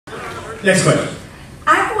Next question.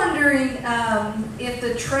 I'm wondering if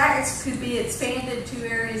the tracks could be expanded to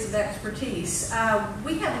areas of expertise.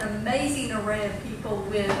 We have an amazing array of people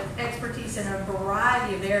with expertise in a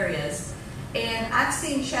variety of areas. And I've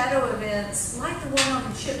seen shadow events like the one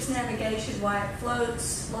on ship's navigation, white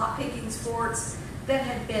floats, lock picking sports that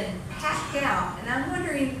have been packed out. And I'm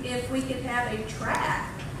wondering if we could have a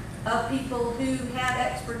track of people who have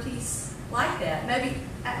expertise like that. Maybe,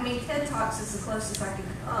 I mean, TED Talks is the closest I could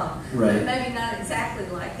come, right. But maybe not exactly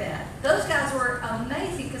like that. Those guys were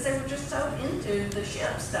amazing because they were just so into the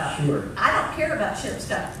ship stuff. Sure. I don't care about ship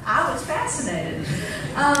stuff. I was fascinated.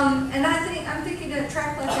 And I'm thinking a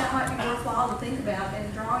track like that might be worthwhile to think about,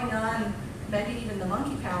 and drawing on maybe even the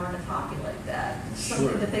monkey power to populate that.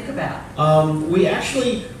 Something to think about.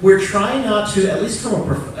 We're trying not to, at least from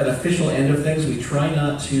an official end of things, we try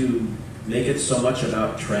not to make it so much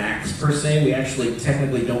about tracks per se. We actually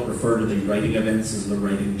technically don't refer to the writing events as the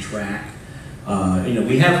writing track.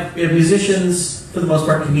 We have musicians, for the most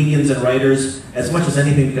part, comedians and writers, as much as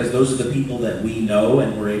anything, because those are the people that we know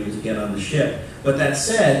and we're able to get on the ship. But that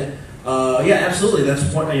said, yeah, absolutely. That's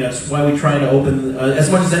why we try to open, as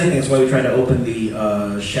much as anything, that's why we try to open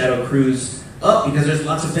the Shadow Cruise up, because there's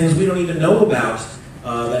lots of things we don't even know about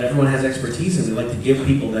that everyone has expertise in. We like to give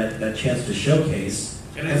people that chance to showcase.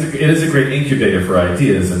 And it is a great incubator for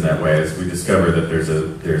ideas in that way, as we discover that there's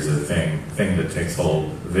a thing that takes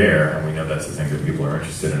hold there, and we know that's the thing that people are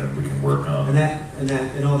interested in and we can work on.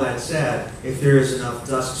 And all that said, if there is enough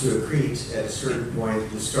dust to accrete, at a certain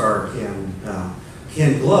point the star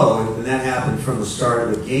can glow, and that happened from the start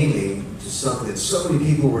of the gaming to something that so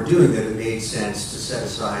many people were doing that it made sense to set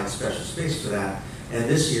aside special space for that. And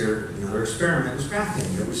this year, another experiment was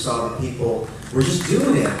crafting, that we saw that people were just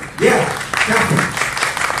doing it. Yeah, crafting.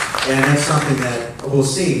 And that's something that we'll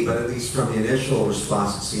see, but at least from the initial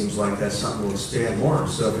response, it seems like that's something we'll expand more.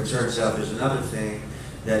 So if it turns out there's another thing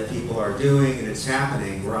that people are doing and it's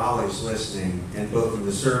happening, we're always listening, and both in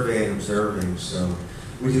the survey and observing. So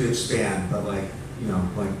we do expand, but like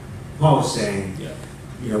Paul was saying, yeah.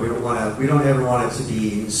 We don't ever want it to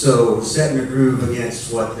be so set in a groove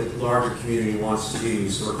against what the larger community wants to do.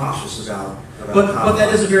 So we're cautious about But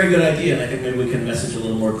that is a very good idea, and I think maybe we can message a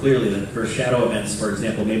little more clearly that for shadow events, for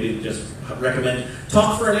example, maybe just recommend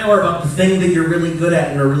talk for an hour about the thing that you're really good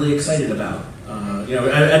at and are really excited about.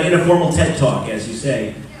 In a formal TED Talk, as you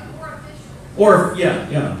say. Yeah, more official. Or,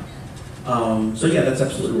 yeah. So yeah, that's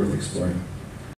absolutely worth exploring.